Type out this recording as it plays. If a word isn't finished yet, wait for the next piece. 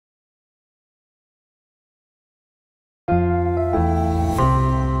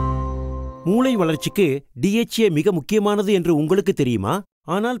மூளை வளர்ச்சிக்கு DHA மிக முக்கியமானது என்று உங்களுக்கு தெரியுமா?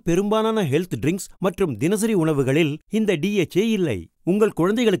 ஆனால் பெரும்பாலான ஹெல்த் ட்ரிங்க்ஸ் மற்றும் தினசரி உணவுகளில் இந்த DHA இல்லை. உங்கள்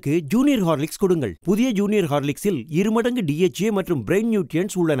குழந்தைகளுக்கு ஜூனியர் ஹார்லிக்ஸ் கொடுங்கள். புதிய ஜூனியர் ஹார்லிக்ஸில் 2 மடங்கு DHA மற்றும் பிரெயின்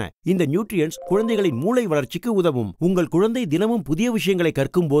நியூட்ரியன்ட்ஸ் உள்ளன. இந்த நியூட்ரியன்ட்ஸ் குழந்தைகளின் மூளை வளர்ச்சிக்கு உதவும். உங்கள் குழந்தை தினமும் புதிய விஷயங்களை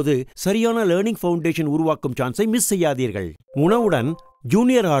கற்கும் போது சரியான லேர்னிங் ஃபவுண்டேஷன் உருவாக்கும் சான்ஸை மிஸ் செய்யாதீர்கள். உணவுடன்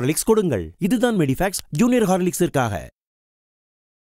ஜூனியர் ஹார்லிக்ஸ் கொடுங்கள். இதுதான் மெடிஃபேக்ஸ் ஜூனியர் ஹார்லிக்ஸிற்காக.